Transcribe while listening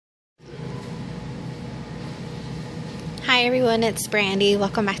Hi everyone, it's Brandy.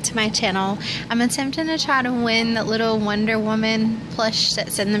 Welcome back to my channel. I'm attempting to try to win the little Wonder Woman plush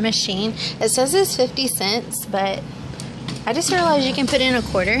that's in the machine. It says it's 50 cents, but I just realized you can put in a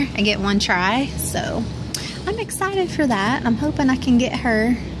quarter and get one try. So I'm excited for that. I'm hoping I can get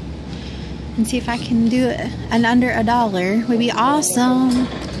her and see if I can do it and under $1 would be awesome.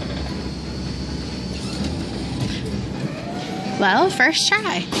 Well, first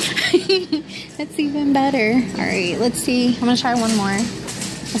try. That's even better. Alright, let's see. I'm gonna try one more.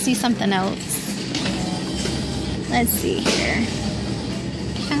 Let's see something else. Let's see here.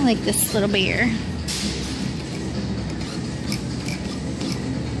 I like this little bear.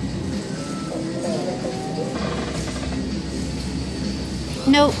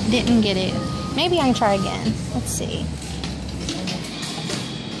 Nope, didn't get it. Maybe I can try again. Let's see.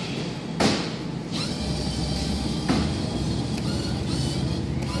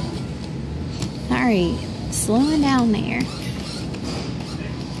 Alright, slowing down there.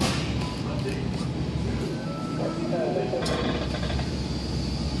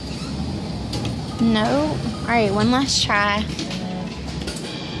 No. Alright, one last try.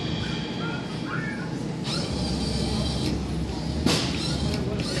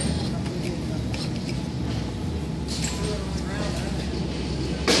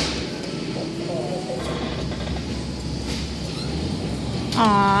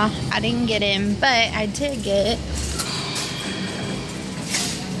 Aw, I didn't get him, but I did get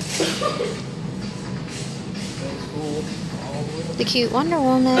the cute Wonder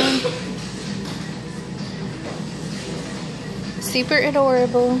Woman. Super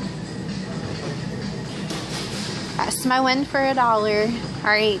adorable. That's my win for $1.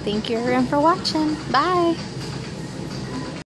 Alright, thank you everyone for watching. Bye.